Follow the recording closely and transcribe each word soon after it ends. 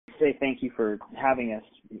say thank you for having us,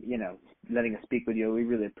 letting us speak with you. We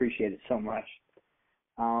really appreciate it so much.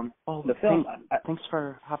 The film. Thanks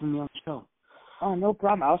for having me on the show. Oh, no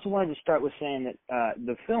problem. I also wanted to start with saying that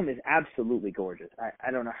the film is absolutely gorgeous.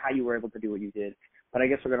 I don't know how you were able to do what you did, but I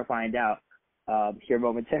guess we're going to find out here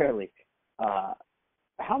momentarily.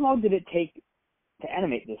 How long did it take to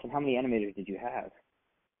animate this, and how many animators did you have?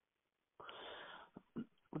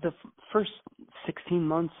 The first 16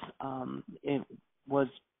 months, it was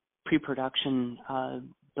pre-production,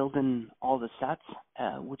 building all the sets,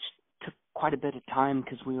 which took quite a bit of time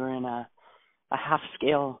because we were in a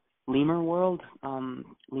half-scale lemur world.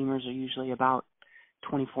 Lemurs are usually about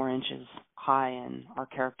 24 inches high, and our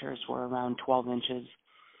characters were around 12 inches.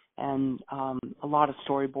 And a lot of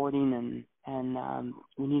storyboarding, and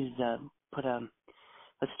we needed to put a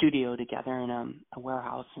studio together in a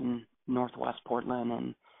warehouse in Northwest Portland,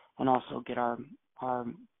 and also get our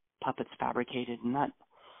puppets fabricated, and that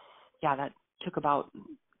took about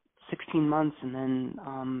 16 months, and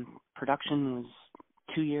then production was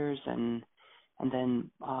 2 years, and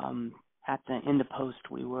then at the end of post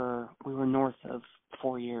we were north of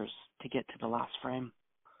 4 years to get to the last frame.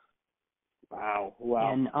 Wow.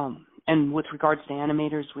 And with regards to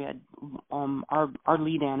animators, we had our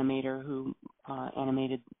lead animator who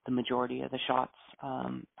animated the majority of the shots.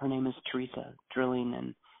 Her name is Teresa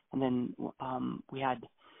Drilling, and then we had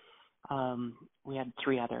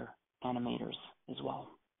 3 other animators as well.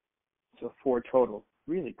 So 4 total.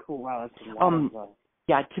 Really cool. Wow, that's a lot.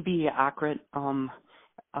 Yeah, to be accurate,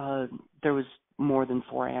 there was more than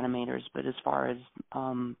 4 animators, but as far as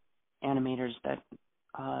animators that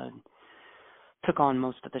took on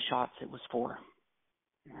most of the shots, it was 4.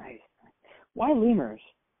 Nice. Why lemurs?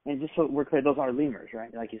 And just so we're clear, those are lemurs,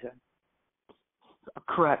 right? Like you said.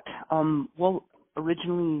 Correct. Well,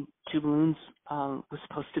 originally, Two Balloons was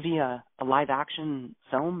supposed to be a live-action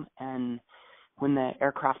film, and when the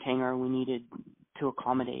aircraft hangar we needed to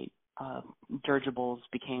accommodate dirigibles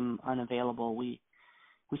became unavailable, we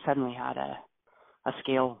suddenly had a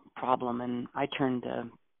scale problem, and I turned to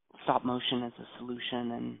stop motion as a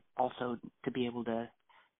solution, and also to be able to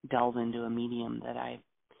delve into a medium that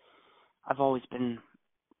I've always been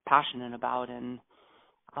passionate about. And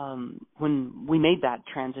when we made that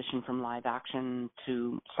transition from live action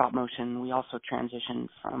to stop motion, we also transitioned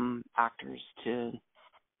from actors to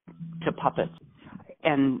puppets.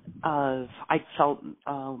 And I felt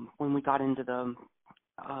when we got into the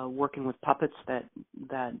working with puppets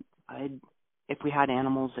that if we had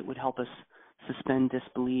animals, it would help us suspend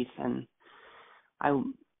disbelief. And I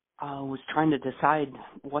was trying to decide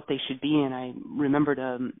what they should be, and I remembered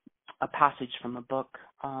a passage from a book.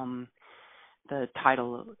 The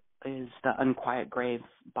title is The Unquiet Grave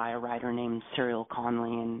by a writer named Cyril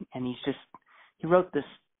Connolly, and he wrote this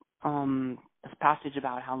passage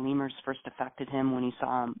about how lemurs first affected him when he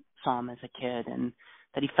saw him as a kid, and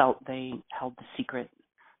that he felt they held the secret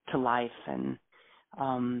to life, and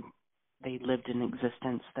they lived an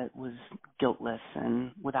existence that was guiltless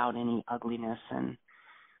and without any ugliness, and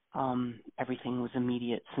everything was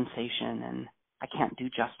immediate sensation. And I can't do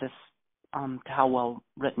justice to how well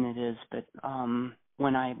written it is, but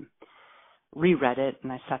when I reread it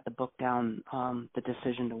and I set the book down, the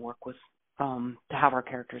decision to work with to have our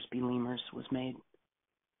characters be lemurs was made.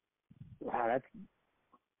 Wow, that's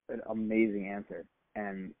an amazing answer.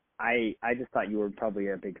 And I just thought you were probably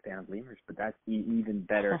a big fan of lemurs, but that's an even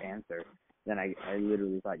better answer than I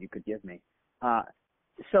literally thought you could give me.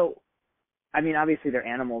 So, I mean, obviously they're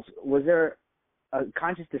animals. Was there a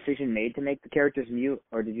conscious decision made to make the characters mute,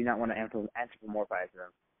 or did you not want to anthropomorphize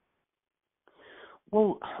them?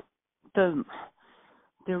 Well, the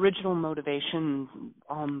original motivation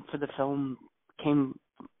for the film came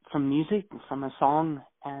from music, from a song,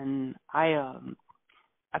 and I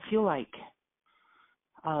feel like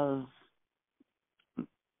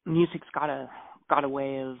music's got a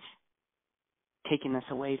way of taking us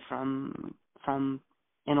away from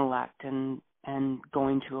intellect and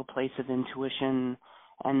going to a place of intuition,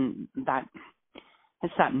 and that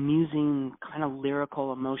it's that musing kind of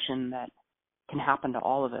lyrical emotion that can happen to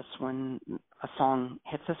all of us when a song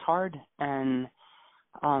hits us hard, and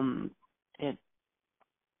it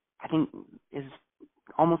I think is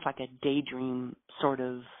almost like a daydream sort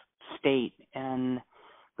of state, and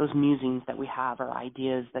those musings that we have are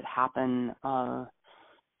ideas that happen.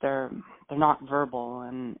 They're not verbal,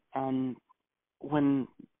 and when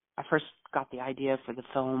I first got the idea for the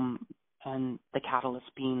film and the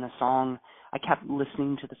catalyst being the song, I kept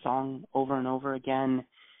listening to the song over and over again,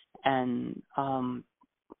 and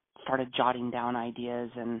started jotting down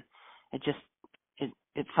ideas, and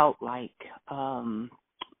it felt like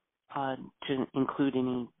to include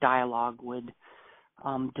any dialogue would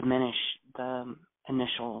diminish the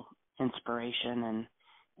initial inspiration,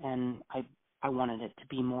 and I wanted it to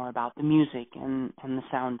be more about the music and the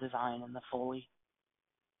sound design and the Foley.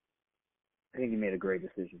 I think you made a great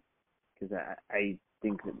decision, because I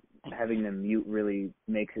think that having them mute really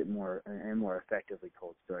makes it more effectively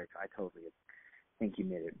told story. So I totally think you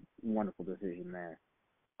made a wonderful decision there.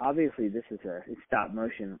 Obviously, this is it's stop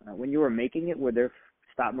motion. When you were making it, were there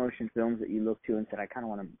stop motion films that you looked to and said, I kind of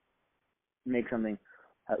want to make something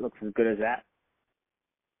that looks as good as that?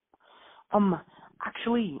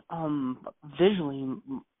 Actually, visually,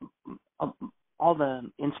 all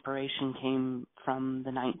the inspiration came from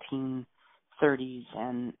the 1930s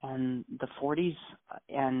and the 40s,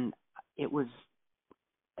 and it was,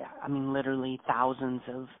 I mean, literally thousands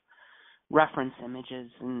of reference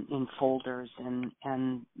images in folders,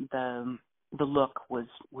 and the look was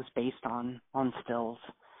based on stills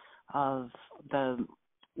of the.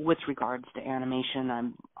 With regards to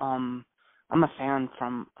animation, I'm a fan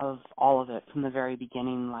of all of it from the very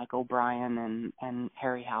beginning, like O'Brien and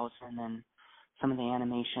Harryhausen and some of the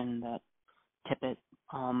animation that Tippett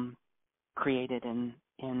created in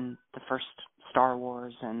the first Star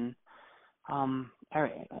Wars, and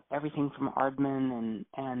everything from Aardman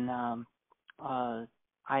and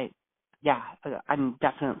I'm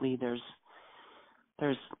definitely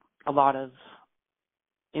there's a lot of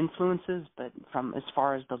influences, but from as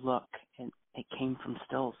far as the look, it came from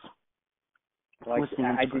stills. Was the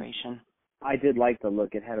inspiration. I did like the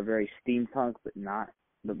look. It had a very steampunk, but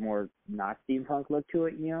more not steampunk look to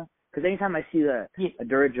it, you know? Because anytime I see a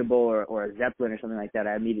dirigible or a Zeppelin or something like that,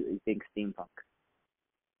 I immediately think steampunk.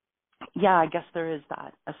 Yeah, I guess there is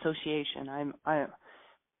that association. I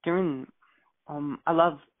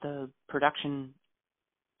love the production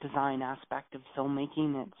design aspect of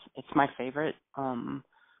filmmaking. It's my favorite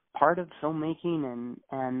part of filmmaking,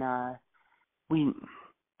 and I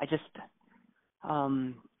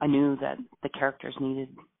knew that the characters needed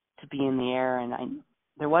to be in the air, and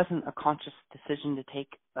there wasn't a conscious decision to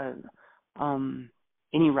take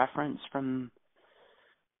any reference from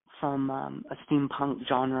a steampunk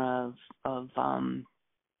genre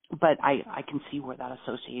but I can see where that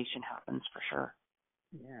association happens for sure.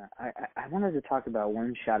 Yeah, I wanted to talk about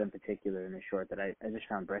one shot in particular in the short that I just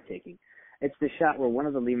found breathtaking. It's the shot where one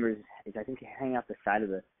of the lemurs is, I think, hanging off the side of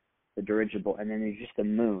the dirigible, and then there's just the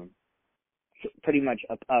moon, pretty much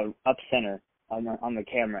up center on the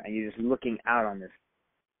camera, and you're just looking out on this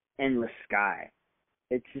endless sky.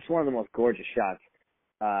 It's just one of the most gorgeous shots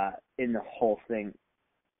in the whole thing.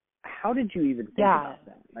 How did you even think about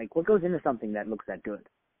that? Like, what goes into something that looks that good?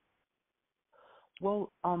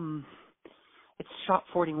 Well, it's shot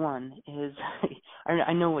 41.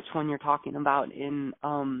 I know which one you're talking about. In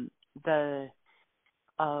on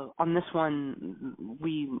this one,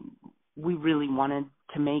 we really wanted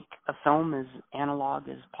to make a film as analog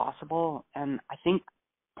as possible, and I think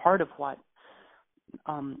part of what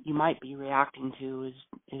you might be reacting to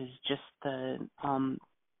is just the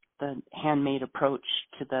handmade approach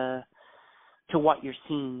to what you're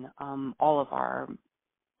seeing. All of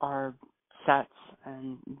our sets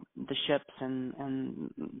and the ships and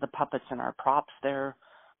the puppets and our props, they're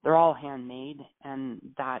all handmade, and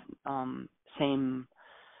that same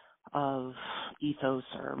of ethos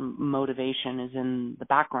or motivation is in the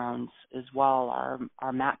backgrounds as well.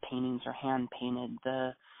 Our matte paintings are hand painted.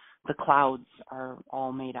 The clouds are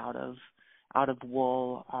all made out of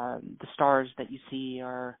wool. The stars that you see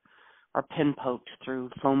are pin poked through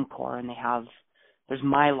foam core, and there's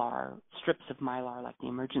mylar, strips of mylar like the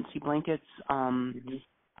emergency blankets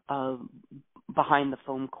behind the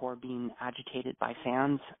foam core being agitated by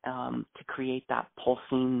fans to create that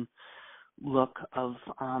pulsing look of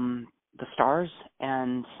the stars.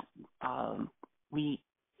 And we,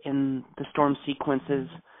 in the storm sequences,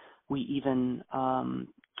 we even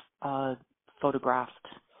photographed,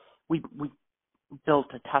 we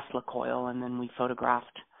built a Tesla coil, and then we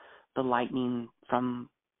photographed the lightning from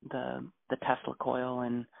the Tesla coil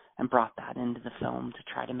and brought that into the film to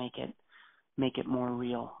try to make it more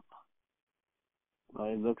real. Well,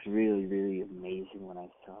 it looks really, really amazing when I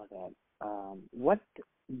saw that. What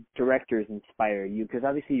directors inspire you? Because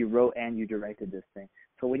obviously you wrote and you directed this thing.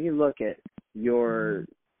 So when you look at your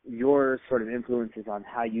sort of influences on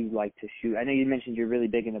how you like to shoot, I know you mentioned you're really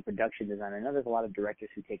big into production design. I know there's a lot of directors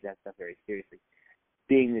who take that stuff very seriously,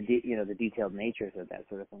 being the detailed natures of that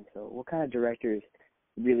sort of thing. So what kind of directors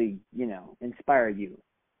really, inspire you?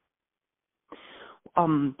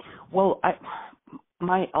 Well,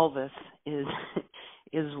 my Elvis is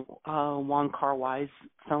Wong Kar-wai's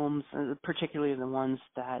films, particularly the ones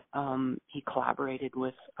that he collaborated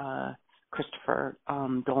with Christopher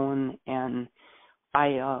Nolan, and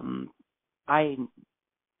I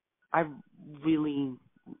I really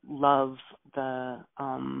love the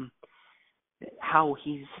how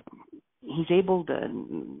he's able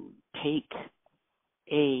to take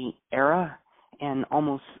a era and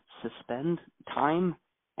almost suspend time,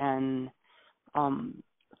 and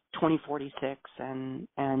 2046 and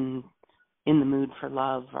In the Mood for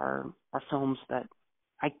Love are films that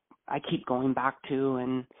I keep going back to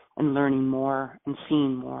and learning more and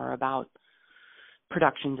seeing more about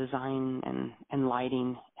production design and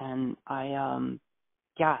lighting, and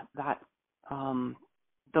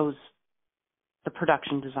the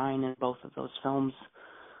production design in both of those films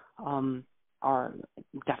are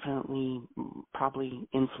definitely probably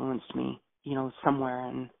influenced me, somewhere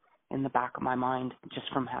in the back of my mind just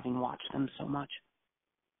from having watched them so much.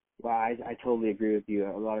 Well, I totally agree with you.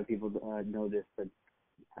 A lot of people know this, but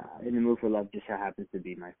In the Mood for Love just so happens to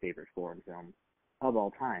be my favorite foreign film of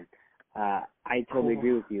all time. I totally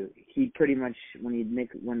agree with you. He pretty much, when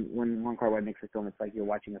Wong Kar-wai makes a film, it's like you're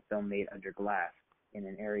watching a film made under glass in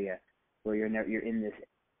an area where you're in this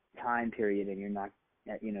time period and you're not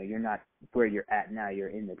where you're at now. You're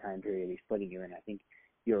in the time period he's putting you in. I think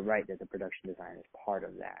you're right that the production design is part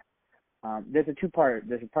of that. There's a part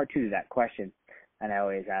two to that question, and I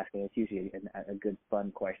always ask, and it's usually a good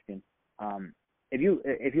fun question. If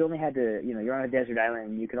you only had to, you're on a desert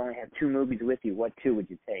island and you could only have two movies with you, what two would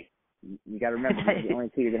you take? You got to remember, these are the only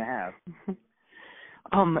two you're gonna have.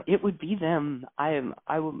 It would be them. I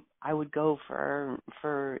would go for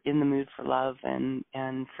In the Mood for Love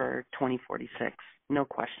and for 2046. No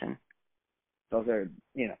question. Those are,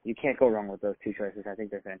 you can't go wrong with those two choices. I think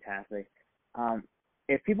they're fantastic.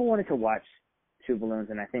 If people wanted to watch Two Balloons,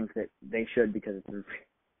 and I think that they should because it's a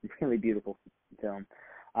really beautiful film,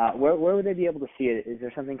 where would they be able to see it? Is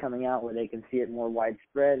there something coming out where they can see it more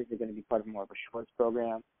widespread? Is it going to be part of more of a shorts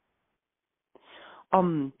program?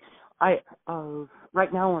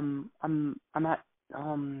 Right now I'm at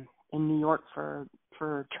in New York for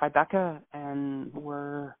Tribeca, and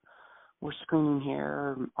we're screening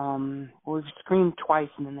here. We've screened twice,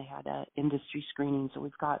 and then they had an industry screening, so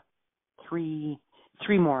we've got three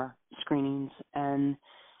more screenings, and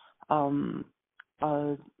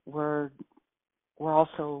we're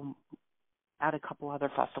also at a couple other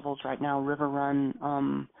festivals right now. River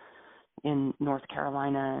Run in North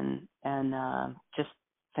Carolina, and just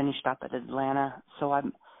finished up at Atlanta. So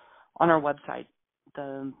I'm on our website.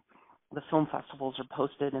 The film festivals are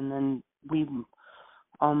posted, and then we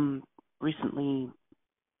recently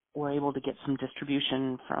were able to get some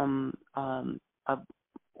distribution from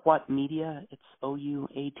What Media. It's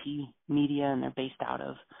OUAT Media, and they're based out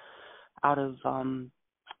of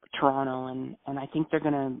Toronto, and I think they're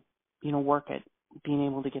gonna work at being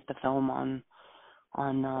able to get the film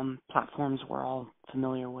on platforms we're all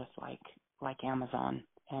familiar with, like Amazon,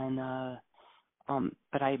 and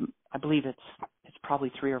but I believe it's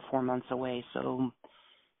probably 3 or 4 months away, so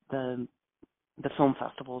the film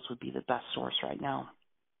festivals would be the best source right now.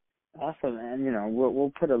 Awesome, and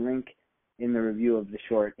we'll put a link in the review of the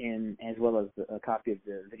short in, as well as a copy of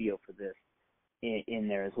the video for this in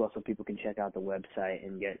there as well, so people can check out the website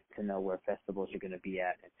and get to know where festivals are going to be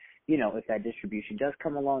at. And, if that distribution does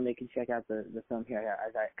come along, they can check out the film here.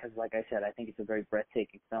 Because, like I said, I think it's a very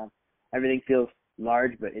breathtaking film. Everything feels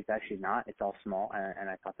large, but it's actually not. It's all small, and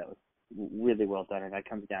I thought that was really well done. And that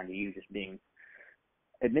comes down to you just being,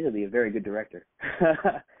 admittedly, a very good director.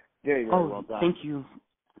 Very, very well done. Thank you.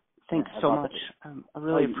 Thanks so much. I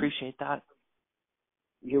really appreciate that.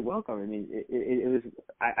 You're welcome. I mean, it was,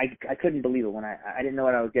 I couldn't believe it when I didn't know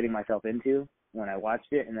what I was getting myself into when I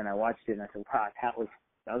watched it, and then I watched it and I said, wow, that was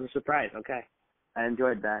a surprise. Okay. I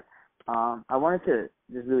enjoyed that. I wanted to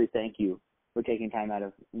just really thank you for taking time out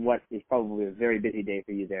of what is probably a very busy day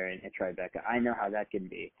for you there in Tribeca. I know how that can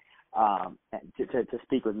be. To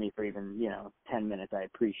speak with me for even, 10 minutes, I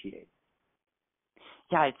appreciate it.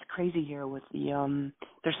 Yeah, it's crazy here with the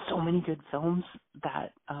there's so many good films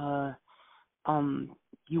that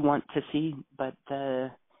you want to see, but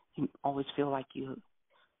you always feel like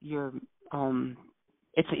you're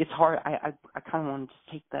it's hard. I kind of wanted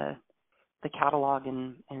to take the catalog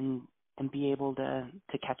and be able to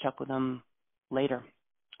catch up with them later,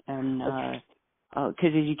 and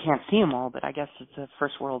because you can't see them all, but I guess it's a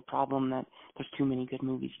first world problem that there's too many good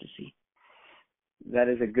movies to see. That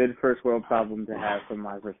is a good first world problem to have from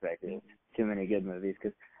my perspective. Too many good movies,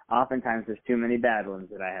 because oftentimes there's too many bad ones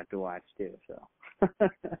that I have to watch too. So,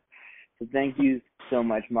 so thank you so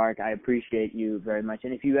much, Mark. I appreciate you very much.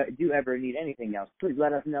 And if you do ever need anything else, please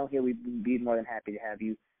let us know here. We'd be more than happy to have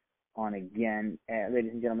you on again.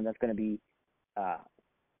 Ladies and gentlemen, that's going to be,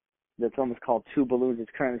 the film is called Two Balloons. It's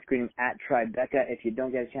currently screening at Tribeca. If you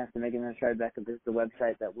don't get a chance to make it on Tribeca, this is the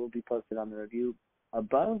website that will be posted on the review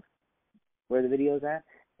above where the video is at.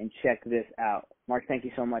 And check this out. Mark, thank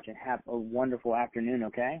you so much, and have a wonderful afternoon,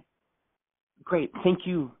 okay? Great. Thank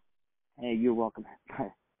you. Hey, you're welcome.